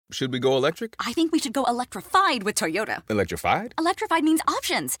Should we go electric? I think we should go electrified with Toyota. Electrified? Electrified means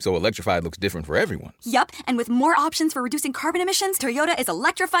options. So electrified looks different for everyone. Yup, and with more options for reducing carbon emissions, Toyota is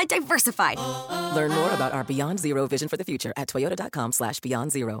electrified diversified. Learn more about our Beyond Zero vision for the future at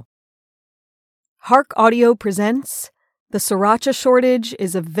toyota.com/Beyond Zero. Hark Audio presents The Sriracha Shortage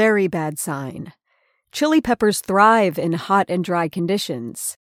is a Very Bad Sign. Chili peppers thrive in hot and dry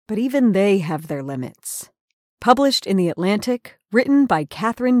conditions, but even they have their limits. Published in The Atlantic, written by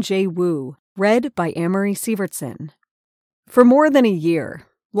Catherine J. Wu, read by Amory Sievertson. For more than a year,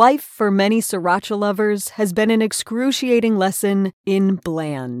 life for many sriracha lovers has been an excruciating lesson in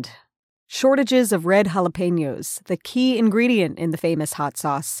bland. Shortages of red jalapenos, the key ingredient in the famous hot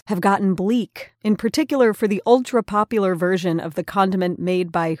sauce, have gotten bleak, in particular for the ultra-popular version of the condiment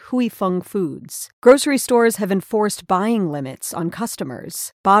made by Hui Feng Foods. Grocery stores have enforced buying limits on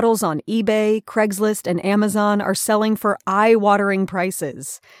customers. Bottles on eBay, Craigslist, and Amazon are selling for eye-watering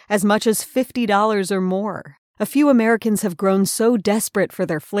prices, as much as $50 or more. A few Americans have grown so desperate for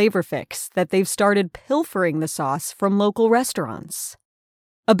their flavor fix that they've started pilfering the sauce from local restaurants.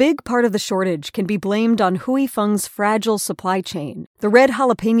 A big part of the shortage can be blamed on Hui Feng's fragile supply chain. The red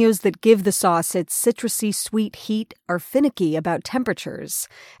jalapenos that give the sauce its citrusy sweet heat are finicky about temperatures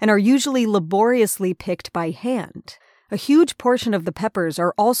and are usually laboriously picked by hand. A huge portion of the peppers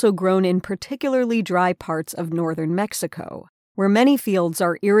are also grown in particularly dry parts of northern Mexico, where many fields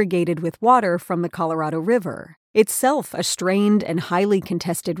are irrigated with water from the Colorado River, itself a strained and highly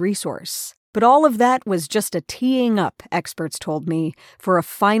contested resource. But all of that was just a teeing up, experts told me, for a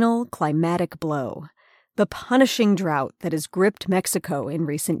final climatic blow. The punishing drought that has gripped Mexico in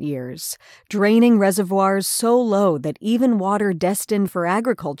recent years, draining reservoirs so low that even water destined for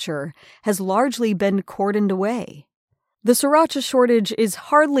agriculture has largely been cordoned away. The sriracha shortage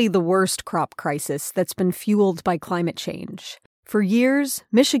is hardly the worst crop crisis that's been fueled by climate change. For years,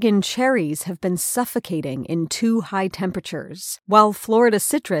 Michigan cherries have been suffocating in too high temperatures, while Florida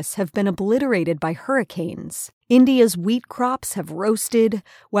citrus have been obliterated by hurricanes. India's wheat crops have roasted,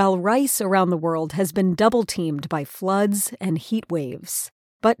 while rice around the world has been double-teamed by floods and heat waves.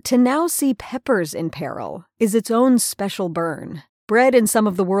 But to now see peppers in peril is its own special burn. Bred in some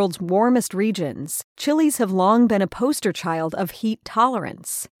of the world's warmest regions, chilies have long been a poster child of heat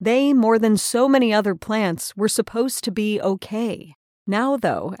tolerance. They, more than so many other plants, were supposed to be okay. Now,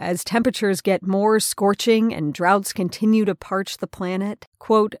 though, as temperatures get more scorching and droughts continue to parch the planet,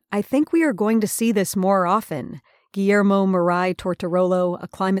 quote, I think we are going to see this more often, Guillermo Maray Tortorolo, a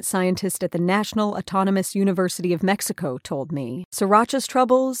climate scientist at the National Autonomous University of Mexico, told me. Sriracha's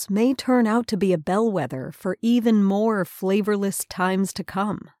troubles may turn out to be a bellwether for even more flavorless times to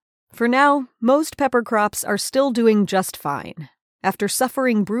come. For now, most pepper crops are still doing just fine. After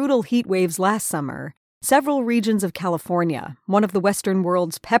suffering brutal heat waves last summer, several regions of California, one of the Western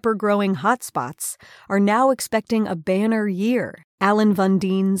world's pepper-growing hotspots, are now expecting a banner year. Alan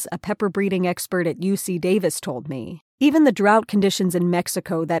Vundines, a pepper-breeding expert at UC Davis, told me. Even the drought conditions in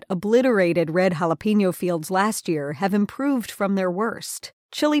Mexico that obliterated red jalapeno fields last year have improved from their worst.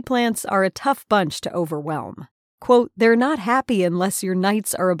 Chili plants are a tough bunch to overwhelm. Quote, they're not happy unless your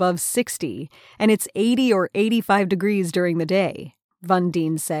nights are above 60, and it's 80 or 85 degrees during the day,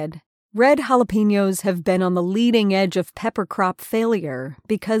 Vundines said. Red jalapenos have been on the leading edge of pepper crop failure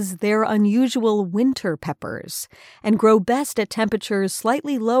because they're unusual winter peppers and grow best at temperatures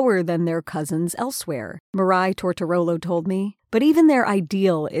slightly lower than their cousins elsewhere, Maray Tortorolo told me. But even their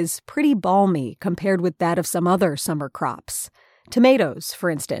ideal is pretty balmy compared with that of some other summer crops. Tomatoes, for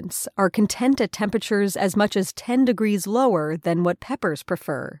instance, are content at temperatures as much as 10 degrees lower than what peppers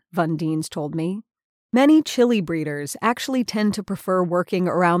prefer, Vundines told me. Many chili breeders actually tend to prefer working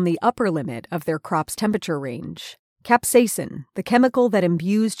around the upper limit of their crop's temperature range. Capsaicin, the chemical that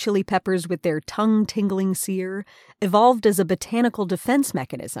imbues chili peppers with their tongue-tingling sear, evolved as a botanical defense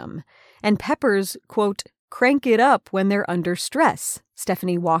mechanism, and peppers, quote, crank it up when they're under stress,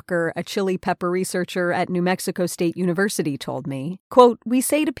 Stephanie Walker, a chili pepper researcher at New Mexico State University, told me. Quote, we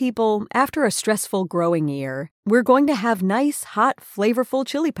say to people, after a stressful growing year, we're going to have nice, hot, flavorful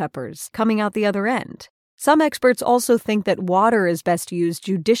chili peppers coming out the other end. Some experts also think that water is best used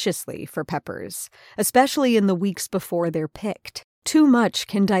judiciously for peppers, especially in the weeks before they're picked. Too much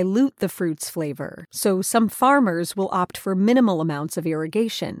can dilute the fruit's flavor, so some farmers will opt for minimal amounts of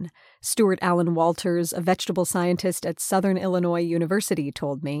irrigation. Stuart Allen Walters, a vegetable scientist at Southern Illinois University,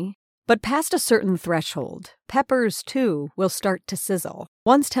 told me. But past a certain threshold, peppers, too, will start to sizzle.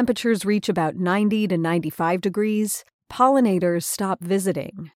 Once temperatures reach about 90 to 95 degrees, pollinators stop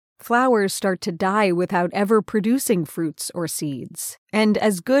visiting. Flowers start to die without ever producing fruits or seeds. And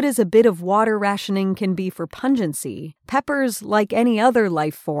as good as a bit of water rationing can be for pungency, peppers, like any other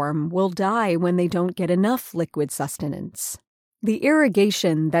life form, will die when they don't get enough liquid sustenance. The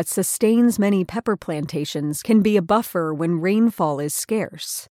irrigation that sustains many pepper plantations can be a buffer when rainfall is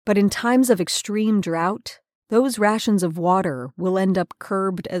scarce. But in times of extreme drought, those rations of water will end up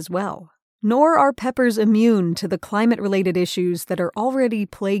curbed as well. Nor are peppers immune to the climate-related issues that are already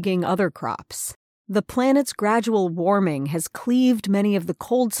plaguing other crops. The planet's gradual warming has cleaved many of the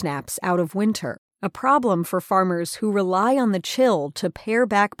cold snaps out of winter, a problem for farmers who rely on the chill to pare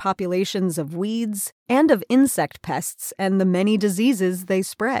back populations of weeds and of insect pests and the many diseases they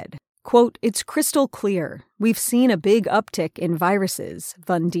spread. Quote, "It's crystal clear. We've seen a big uptick in viruses,"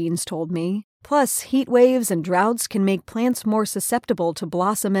 Van Deens told me. Plus, heat waves and droughts can make plants more susceptible to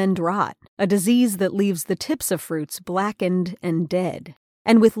blossom end rot, a disease that leaves the tips of fruits blackened and dead.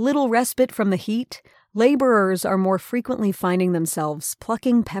 And with little respite from the heat, laborers are more frequently finding themselves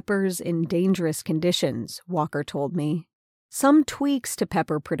plucking peppers in dangerous conditions, Walker told me. Some tweaks to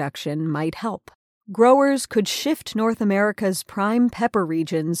pepper production might help. Growers could shift North America's prime pepper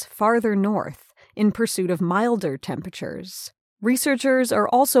regions farther north in pursuit of milder temperatures. Researchers are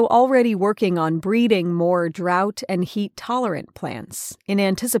also already working on breeding more drought and heat-tolerant plants in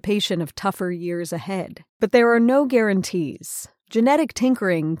anticipation of tougher years ahead. But there are no guarantees. Genetic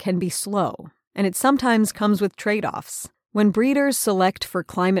tinkering can be slow, and it sometimes comes with trade-offs. When breeders select for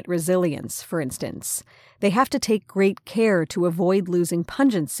climate resilience, for instance, they have to take great care to avoid losing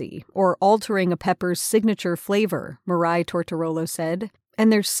pungency or altering a pepper's signature flavor, Marai Tortorolo said.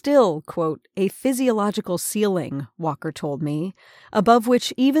 And there's still, quote, "a physiological ceiling," Walker told me, above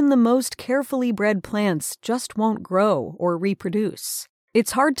which even the most carefully bred plants just won't grow or reproduce.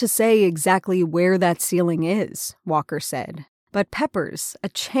 It's hard to say exactly where that ceiling is, Walker said. But peppers, a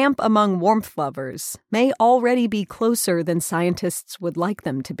champ among warmth lovers, may already be closer than scientists would like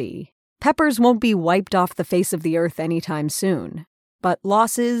them to be. Peppers won't be wiped off the face of the earth anytime soon. But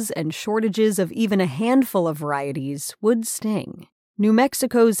losses and shortages of even a handful of varieties would sting. New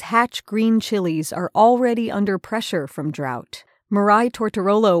Mexico's Hatch green chilies are already under pressure from drought. Marai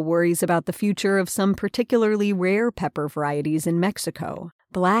Tortorolo worries about the future of some particularly rare pepper varieties in Mexico.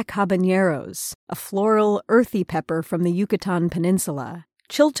 Black habaneros, a floral, earthy pepper from the Yucatan Peninsula.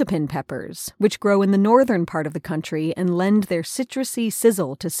 Chiltepin peppers, which grow in the northern part of the country and lend their citrusy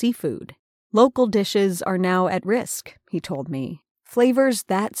sizzle to seafood. Local dishes are now at risk, he told me. Flavors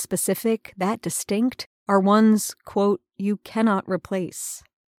that specific, that distinct, are ones, quote, "you cannot replace."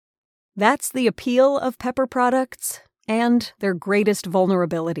 That's the appeal of pepper products and their greatest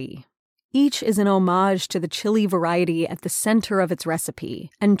vulnerability. Each is an homage to the chili variety at the center of its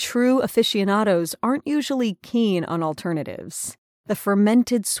recipe, and true aficionados aren't usually keen on alternatives. The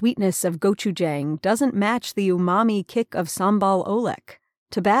fermented sweetness of gochujang doesn't match the umami kick of sambal oelek.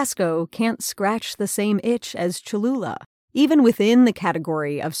 Tabasco can't scratch the same itch as Cholula. Even within the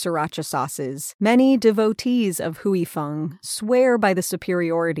category of Sriracha sauces, many devotees of hui feng swear by the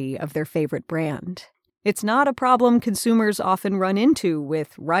superiority of their favorite brand. It's not a problem consumers often run into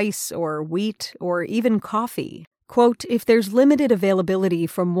with rice or wheat or even coffee. Quote, "If there's limited availability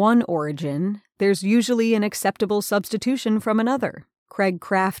from one origin, there's usually an acceptable substitution from another," Craig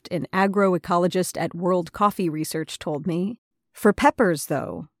Kraft, an agroecologist at World Coffee Research, told me. For peppers,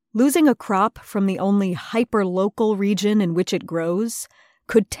 though, losing a crop from the only hyper-local region in which it grows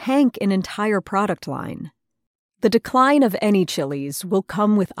could tank an entire product line. The decline of any chilies will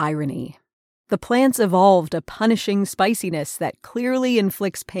come with irony. The plants evolved a punishing spiciness that clearly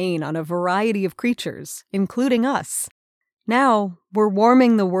inflicts pain on a variety of creatures, including us. Now, we're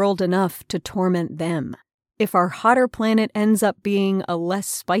warming the world enough to torment them. If our hotter planet ends up being a less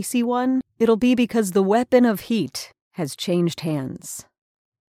spicy one, it'll be because the weapon of heat has changed hands.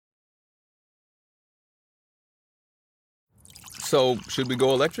 So, should we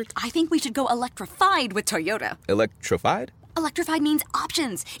go electric? I think we should go electrified with Toyota. Electrified? Electrified means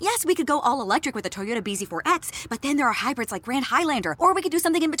options. Yes, we could go all electric with the Toyota BZ4X, but then there are hybrids like Grand Highlander, or we could do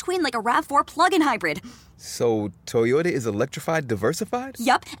something in between like a RAV4 plug-in hybrid. So, Toyota is electrified diversified?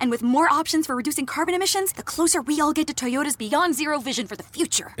 Yup, and with more options for reducing carbon emissions, the closer we all get to Toyota's Beyond Zero vision for the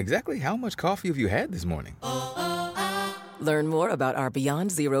future. Exactly how much coffee have you had this morning? Learn more about our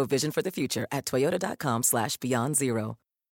Beyond Zero vision for the future at toyota.com/beyond zero.